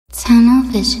Tunnel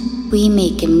vision, we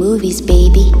making movies,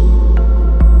 baby.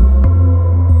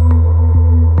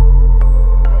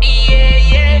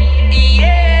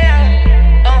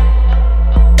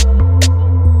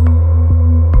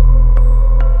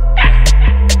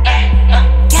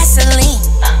 Gasoline,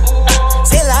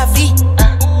 c'est la vie.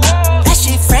 That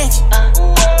shit French,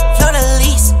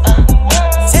 Fleur-de-Lis,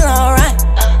 Saint Laurent.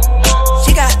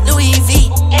 She got Louis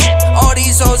V. All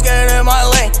these hoes get in my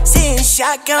lane. Sitting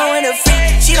shotgun with a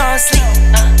freak, she don't sleep.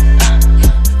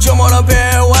 Jump on a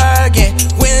bandwagon,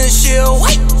 windshield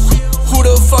white. Who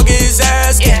the fuck is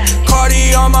asking?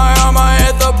 Cardi on my arm, I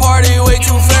at the party, way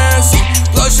too fancy.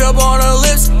 Blush up on her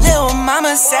lips, little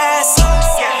mama sassy.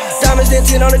 Diamonds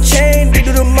dancing on the chain, they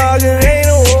do the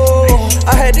Margarita, whoa.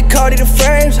 I had to Cardi the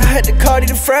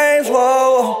frames,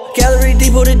 whoa. Gallery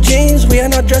deep with the jeans, we are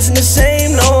not dressing the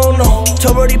same, no.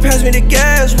 Told Brody pass me the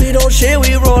gas, we don't share,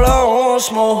 we roll our own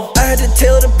smoke. I had to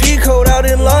tail the P-code out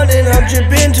in London, I'm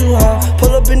dripping too hard.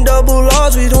 Pull up in double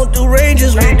R's, we don't do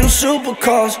ranges, we do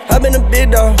supercars. I've been a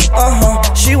big dog,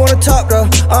 she wanna top though,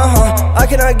 I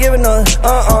cannot give it none,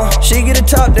 she get a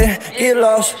top then, get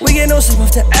lost. We get no sleep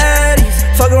off the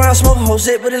Addies, fuck around, smoke a whole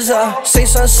zip with his say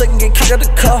something sick and get kicked out the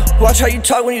car. Watch how you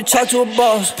talk when you talk to a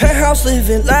boss. Penthouse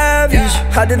living lavish,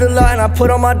 I did a lot and I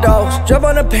put on my dogs. Jump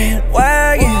on the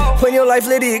bandwagon, when your life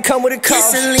litty, it come with a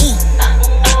cost. Gasoline,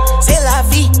 c'est la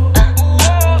vie.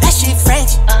 That shit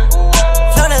French,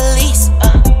 Fleur-de-Lis,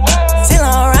 Saint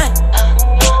Laurent.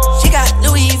 She got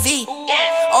Louis V.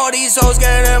 All these hoes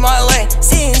get in my lane.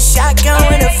 Sitting shotgun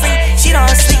with a freak, she don't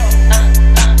sleep.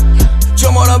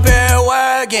 Jump on a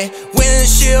bandwagon,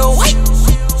 windshield white.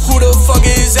 Who the fuck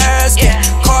is asking?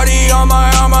 Cardi on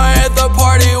my arm, I at the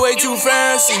party, way too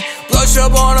fancy. Blush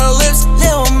up on her lips,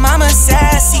 little mama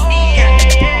sassy.